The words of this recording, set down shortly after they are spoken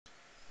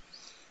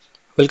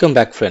Welcome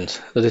back, friends.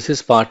 So this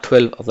is part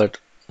 12 of the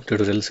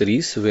tutorial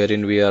series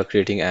wherein we are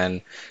creating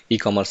an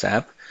e-commerce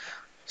app.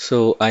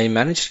 So I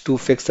managed to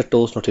fix the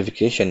toast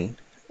notification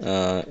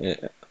uh,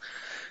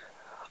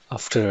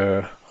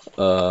 after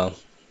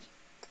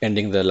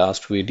ending the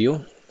last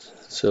video.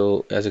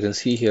 So as you can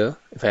see here,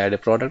 if I add a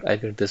product, I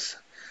get this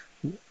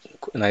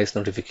nice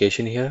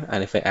notification here,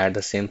 and if I add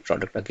the same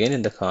product again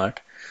in the cart,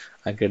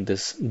 I get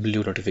this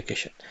blue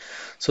notification.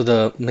 So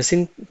the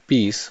missing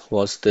piece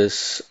was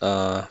this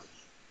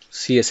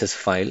CSS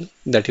file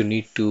that you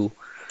need to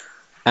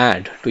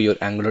add to your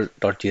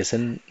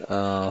angular.json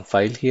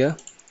file here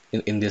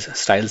in this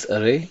styles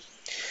array,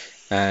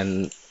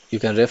 and you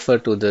can refer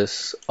to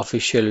this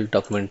official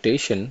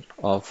documentation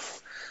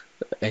of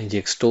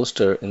ngx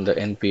toaster in the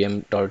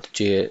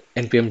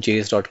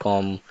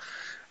npmjs.com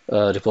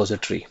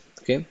repository.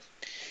 Okay,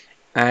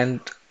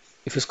 and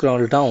if you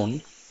scroll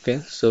down, okay,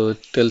 so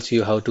it tells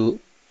you how to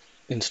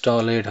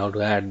install it, how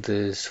to add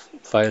these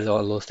files,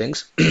 all those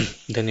things.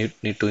 Then you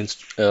need to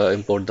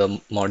import the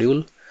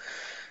module,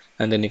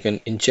 and then you can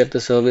inject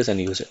the service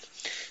and use it.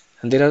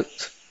 And there are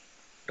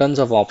tons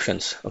of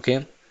options,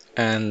 okay,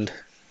 and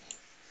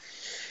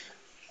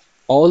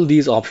all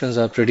these options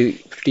are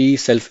pretty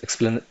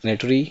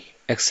self-explanatory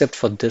except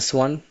for this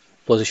one,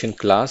 position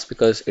class,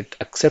 because it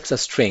accepts a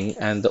string,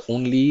 and the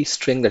only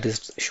string that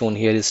is shown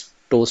here is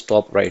toast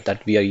top right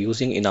that we are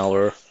using in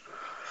our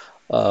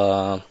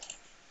uh,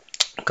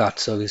 cart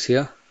service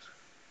here.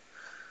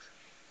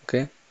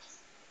 Okay,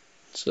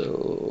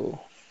 so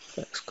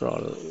let's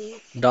scroll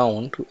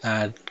down to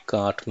add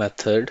cart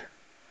method.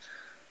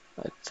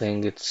 I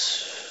think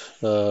it's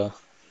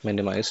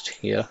minimized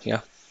here.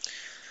 Yeah,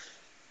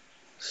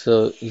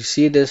 so you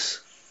see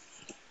this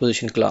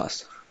position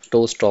class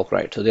toast top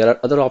right. So there are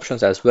other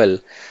options as well,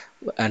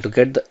 and to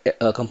get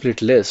the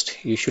complete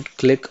list you should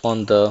click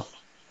on the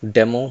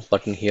demo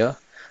button here.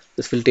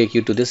 This will take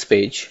you to this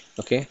page,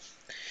 okay,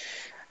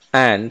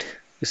 and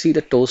you see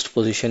the toast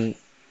position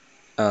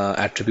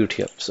attribute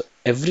here. So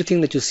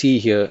everything that you see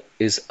here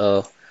is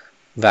a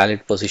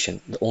valid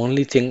position. The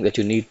only thing that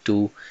you need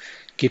to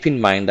keep in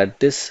mind that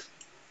this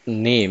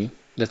name,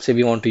 let's say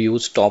we want to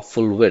use top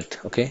full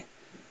width, okay,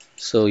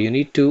 so you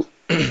need to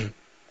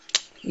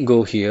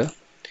go here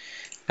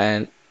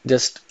and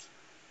just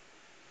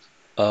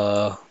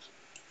uh,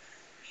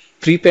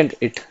 prepend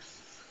it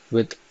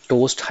with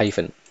toast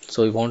hyphen.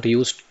 So you want to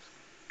use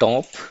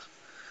top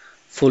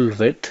full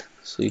width,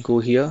 so you go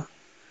here,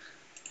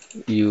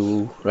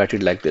 you write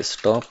it like this,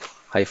 top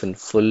hyphen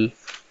full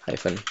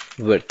hyphen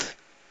width.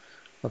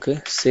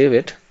 Okay, save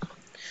it.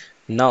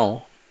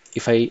 Now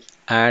if I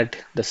add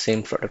the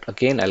same product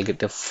again, I'll get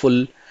the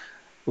full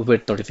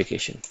width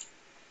notification.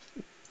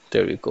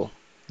 There we go.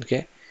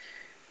 Okay,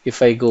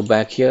 if I go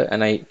back here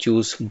and I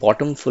choose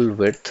bottom full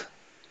width,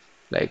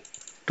 like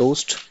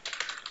toast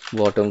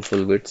bottom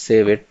full width,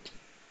 save it,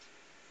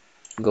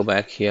 go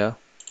back here,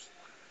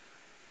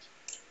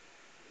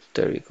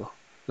 there we go,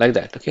 like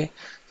that. Okay,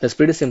 that's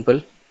pretty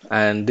simple,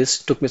 and this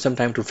took me some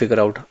time to figure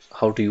out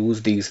how to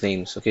use these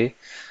names. Okay,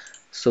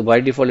 so by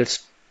default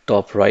it's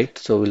top right,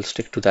 so we'll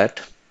stick to that.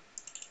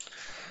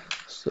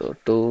 So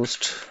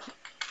toast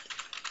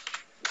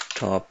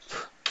top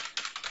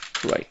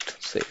right,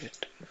 save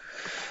it.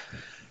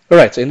 All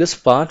right, so in this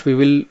part we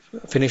will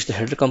finish the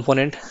header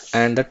component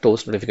and the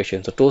toast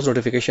notification. So toast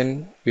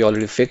notification, we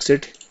already fixed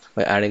it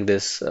by adding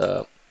this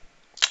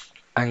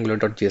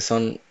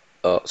angular.json,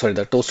 sorry,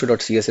 the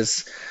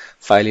toaster.css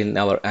file in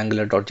our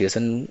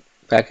angular.json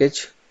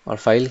package or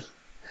file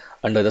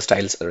under the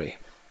styles array.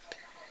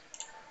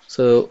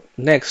 So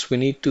next we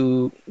need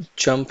to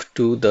jump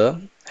to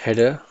the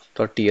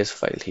header.ts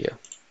file here.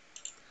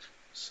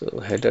 So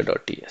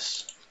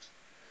header.ts.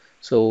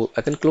 So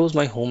I can close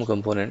my home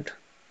component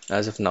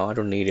as of now, I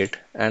don't need it,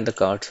 and the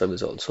cart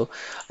service also.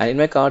 And in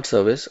my cart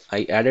service,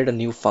 I added a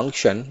new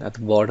function at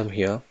the bottom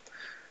here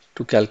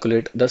to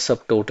calculate the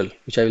subtotal,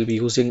 which I will be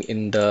using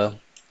in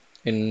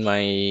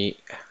my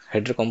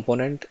header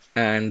component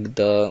and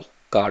the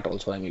cart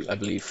also, I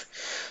believe.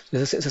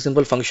 This is a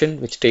simple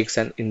function which takes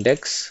an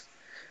index,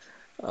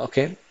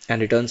 okay, and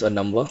returns a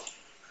number.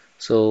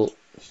 So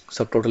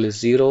subtotal is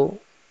 0.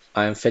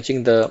 I am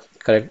fetching the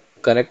current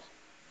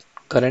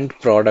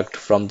product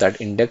from that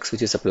index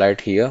which is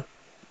applied here,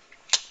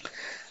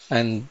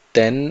 and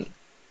then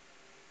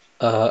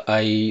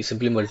I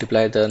simply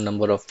multiply the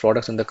number of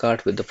products in the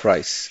cart with the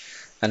price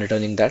and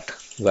returning that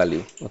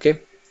value. Okay,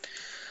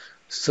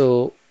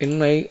 so in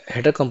my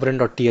header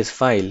component.ts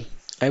file,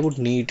 I would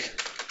need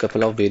a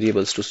couple of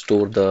variables to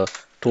store the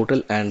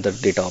total and the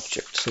data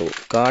object. So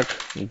cart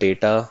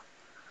data,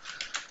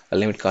 I'll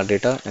name it cart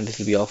data, and this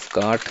will be of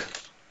cart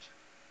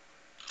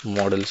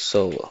model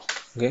server.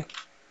 Okay,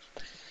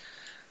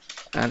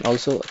 and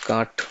also a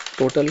cart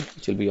total,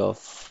 which will be of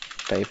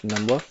type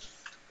number.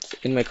 So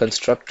in my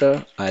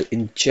constructor, I'll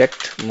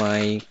inject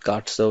my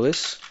cart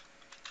service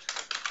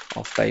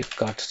of type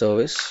cart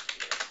service.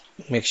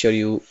 Make sure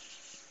you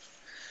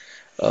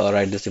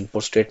write this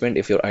import statement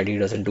if your ID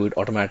doesn't do it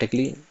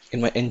automatically.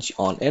 In my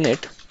on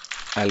init,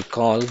 I'll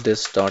call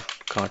this dot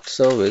cart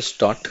service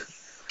dot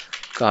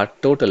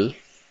cart total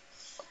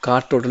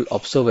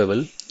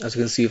observable. As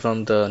you can see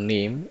from the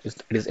name,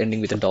 it is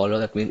ending with a dollar.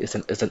 That means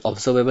it's an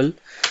observable,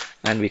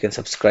 and we can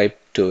subscribe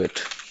to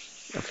it.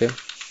 Okay,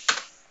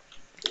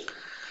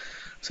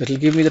 so it will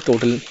give me the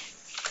total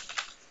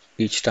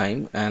each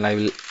time, and I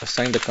will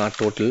assign the cart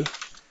total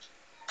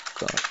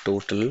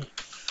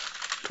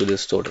to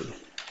this total.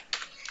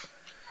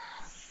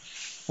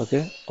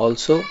 Okay,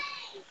 also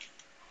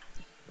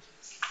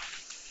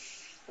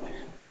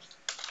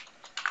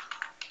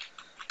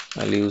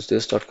I'll use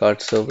this dot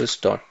cart service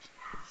dot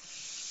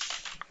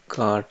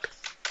cart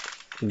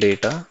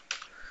data,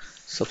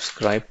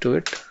 subscribe to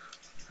it.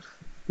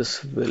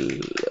 This will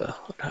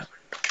what happened?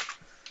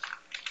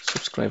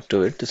 Subscribe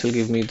to it. This will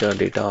give me the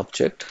data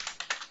object,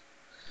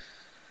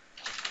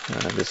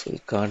 and this will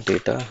cart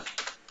data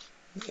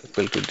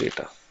equal to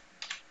data.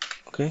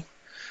 Okay,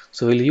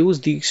 so we'll use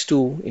these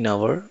two in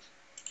our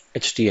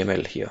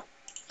HTML here.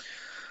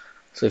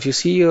 So if you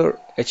see your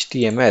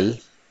HTML,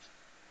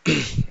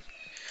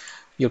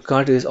 your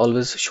cart is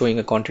always showing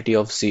a quantity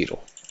of 0,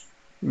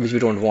 which we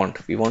don't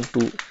want. We want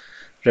to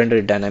render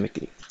it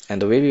dynamically,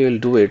 and the way we will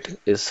do it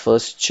is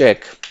first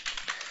check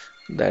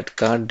that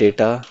cart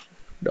data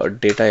dot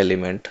data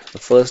element, the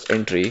first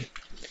entry,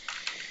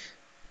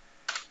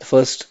 the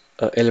first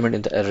element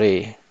in the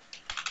array,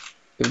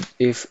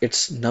 if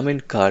its num in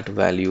cart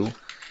value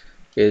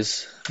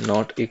is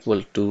not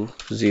equal to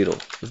 0.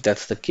 If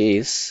that's the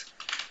case,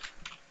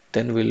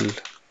 then we'll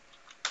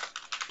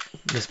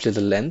display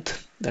the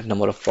length, that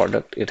number of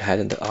product it has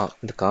in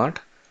the cart.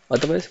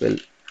 Otherwise, we'll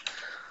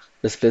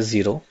display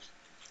 0.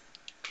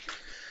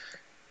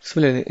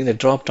 Similarly, in the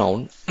drop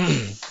down,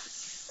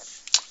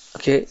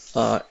 okay,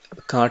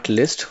 cart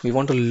list, we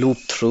want to loop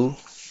through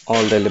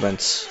all the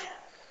elements.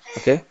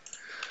 Okay,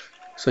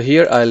 so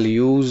here I'll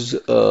use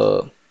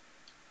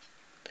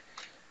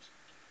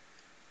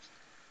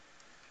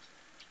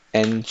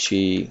ng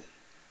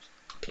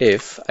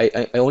if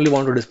I only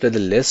want to display the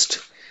list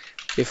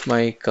if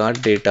my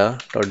cart data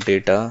dot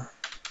data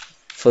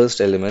first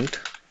element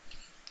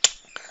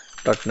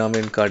dot num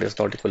in cart is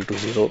not equal to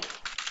 0.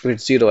 If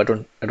it's 0,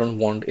 I don't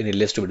want any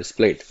list to be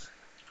displayed.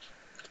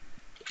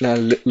 Now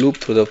I'll loop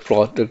through the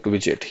product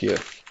widget here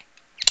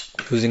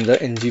using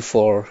the ng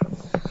for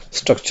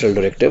structural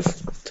directive.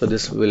 So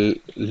this will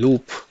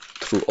loop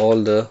through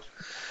all the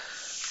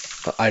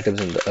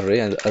items in the array,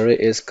 and the array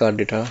is cart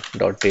data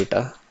dot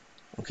data.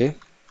 Okay,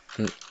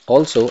 and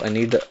also I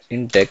need the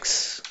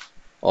index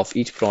of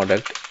each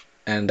product,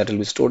 and that will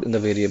be stored in the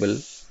variable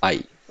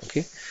I.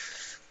 Okay,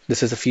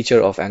 this is a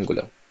feature of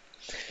Angular.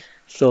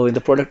 So in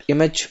the product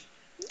image,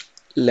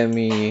 let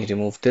me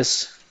remove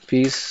this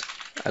piece.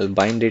 I'll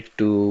bind it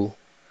to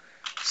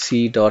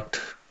c dot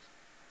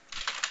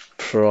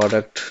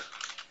product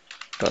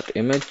dot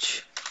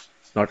image,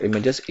 not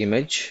images,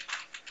 image,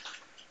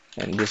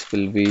 and this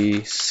will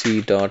be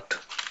c dot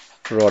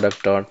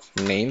product dot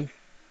name.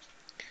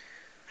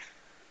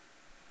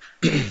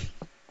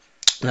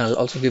 Now I'll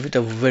also give it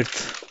a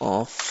width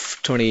of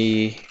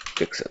 20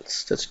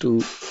 pixels just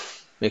to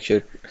make sure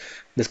it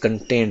is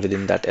contained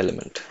within that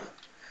element.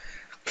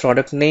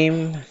 Product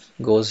name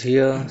goes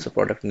here, so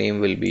product name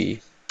will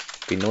be,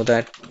 we know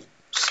that,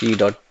 c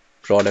dot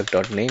product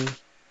dot name.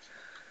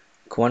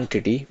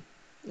 Quantity,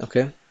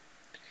 okay,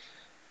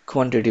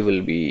 quantity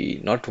will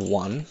be not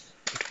 1,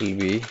 it will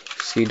be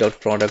c dot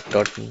product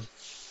dot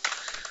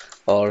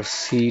or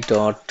c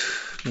dot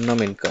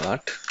num in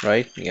cart,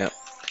 right? Yeah,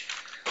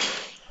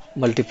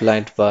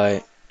 multiplied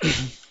by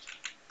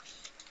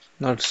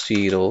not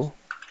 0,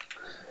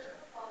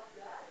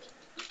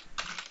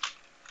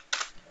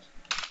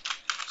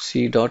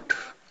 c dot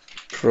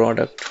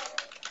product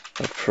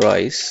dot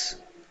price,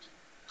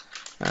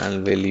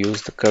 and we'll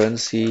use the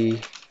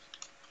currency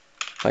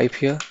pipe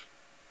here.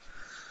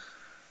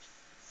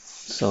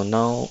 So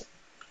now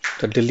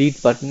the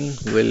delete button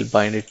will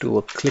bind it to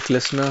a click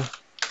listener.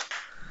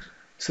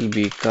 This will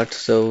be cart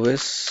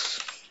service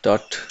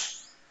dot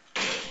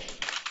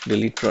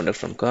delete product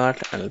from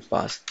cart, and I'll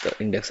pass the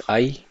index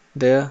I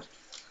there.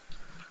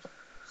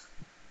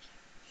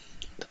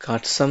 The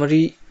cart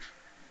summary,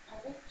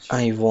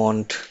 I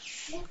want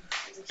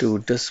to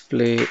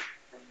display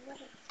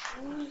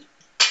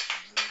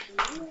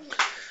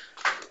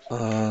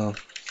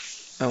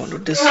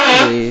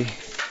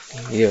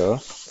here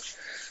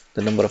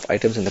the number of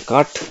items in the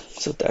cart,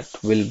 so that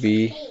will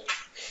be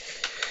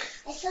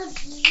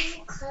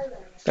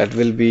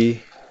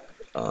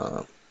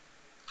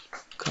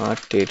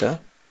cart data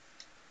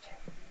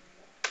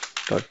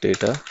dot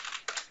data.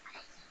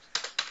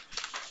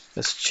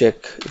 Let's check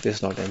it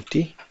is not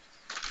empty.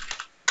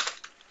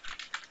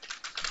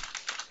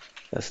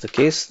 That's the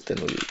case, then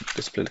we'll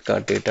display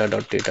cart data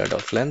dot data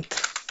dot length,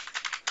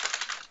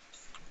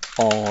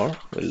 or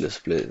we'll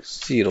display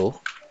 0.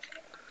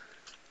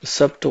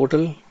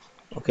 Subtotal,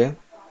 okay,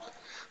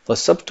 for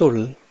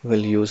subtotal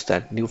we'll use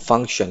that new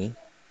function,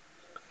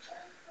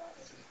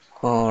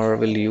 or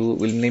we'll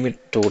name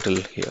it total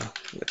here.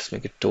 Let's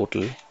make it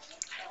total.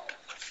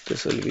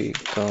 This will be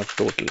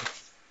total.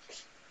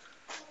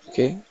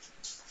 Okay,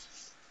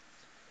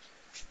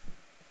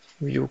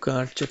 View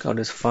cart checkout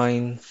is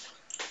fine.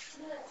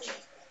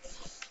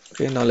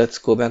 Okay, now let's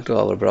go back to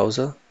our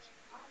browser.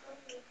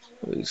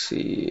 We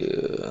see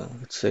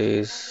it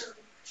says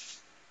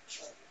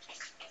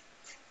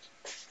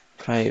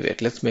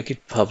private. Let's make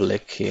it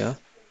public here.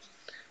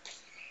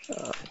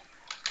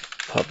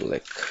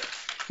 Public.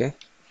 Okay,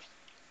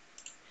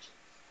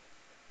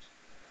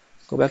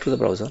 go back to the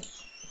browser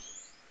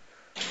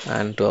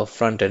and to our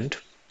front end,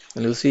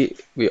 and you'll see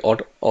we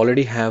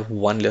already have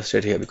one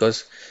listed here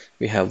because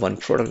we have one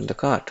product in the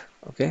cart.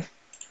 Okay,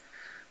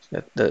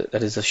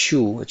 that is a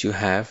shoe that you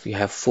have. You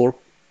have four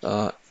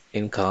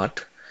in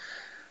cart,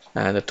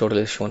 and the total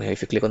is shown here.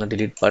 If you click on the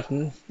delete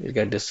button, you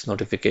get this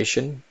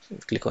notification. If you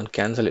click on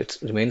cancel, it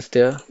remains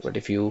there, but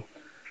if you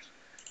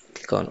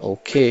click on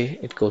OK,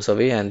 it goes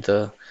away, and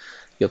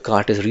your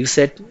cart is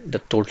reset. The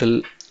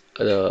total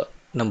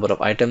number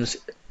of items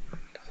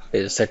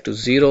is set to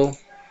 0.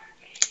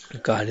 The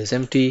cart is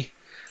empty.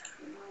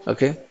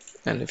 Okay,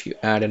 and if you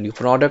add a new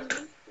product,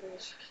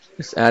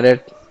 it's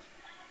added.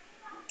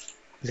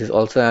 This is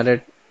also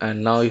added,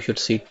 and now you should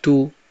see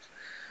two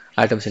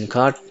items in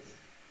cart.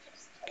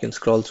 You can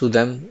scroll through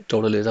them.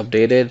 Total is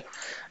updated,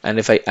 and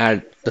if I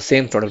add the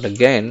same product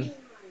again,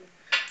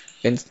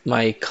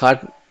 my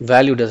cart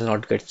value does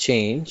not get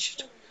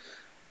changed,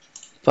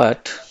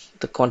 but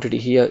the quantity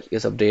here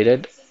is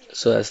updated,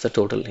 so as the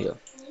total here.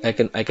 I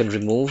can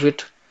remove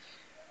it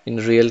in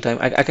real time.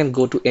 I can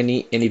go to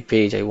any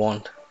page I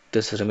want.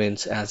 This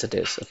remains as it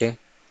is. Okay,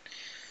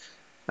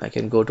 I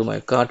can go to my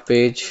cart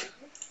page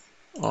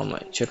or my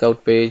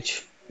checkout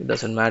page. It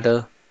doesn't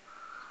matter.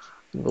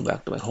 Go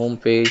back to my home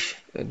page.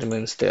 It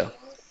remains there.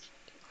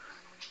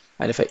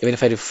 And even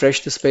if I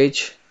refresh this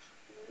page,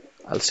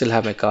 I'll still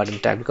have my card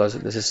intact because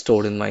this is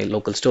stored in my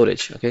local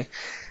storage. Okay,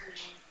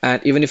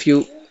 and even if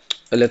you,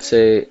 let's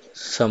say,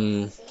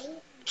 some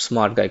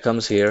smart guy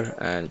comes here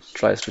and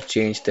tries to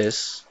change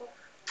this,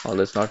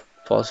 although it's not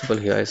possible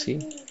here, I see.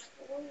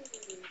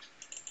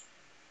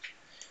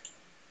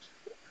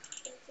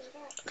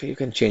 Okay, you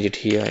can change it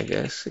here, I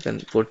guess. You can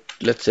put,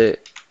 let's say,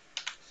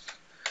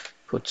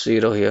 put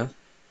 0 here.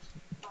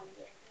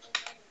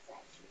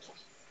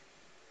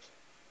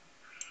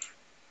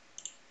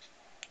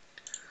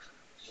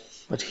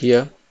 But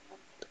here,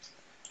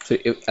 so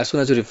as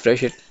soon as you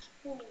refresh it,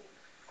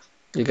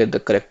 you get the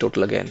correct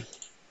total again.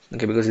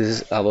 Okay, because this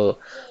is our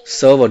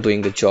server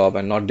doing the job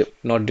and not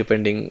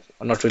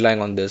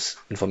relying on this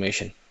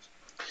information.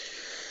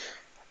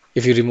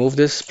 If you remove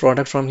this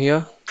product from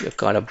here, your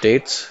card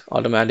updates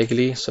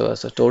automatically, so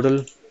as a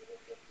total,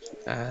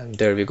 and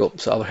there we go.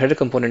 So our header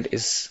component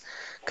is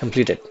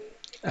completed,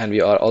 and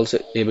we are also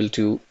able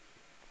to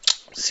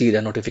see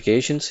the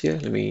notifications here.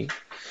 Let me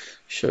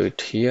show it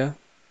here.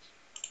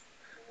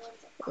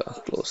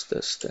 Close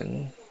this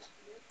thing,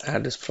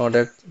 add this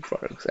products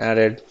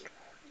added,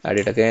 add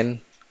it again,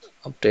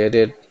 update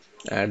it,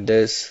 add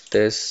this,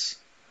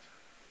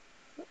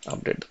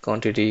 update the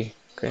quantity.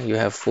 Okay, you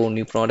have 4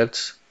 new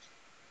products.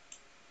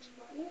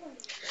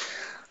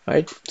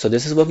 Right, so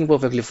this is working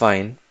perfectly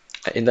fine.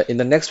 In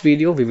the next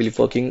video, we will be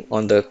working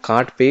on the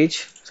cart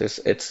page. So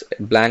it's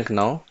blank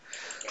now.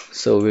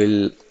 So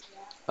we'll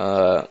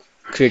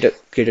create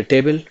a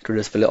table to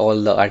display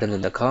all the items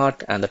in the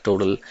cart and the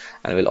total,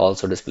 and we'll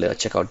also display a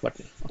checkout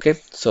button. Okay,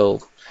 so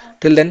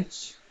till then,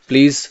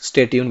 please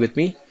stay tuned with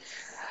me,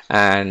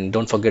 and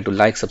don't forget to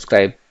like,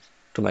 subscribe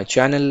to my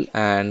channel,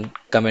 and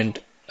comment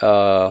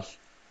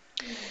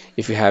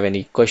if you have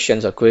any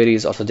questions or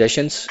queries or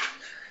suggestions.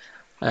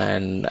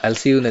 And I'll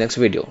see you in the next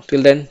video.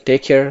 Till then,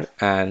 take care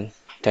and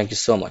thank you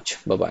so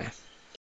much. Bye bye.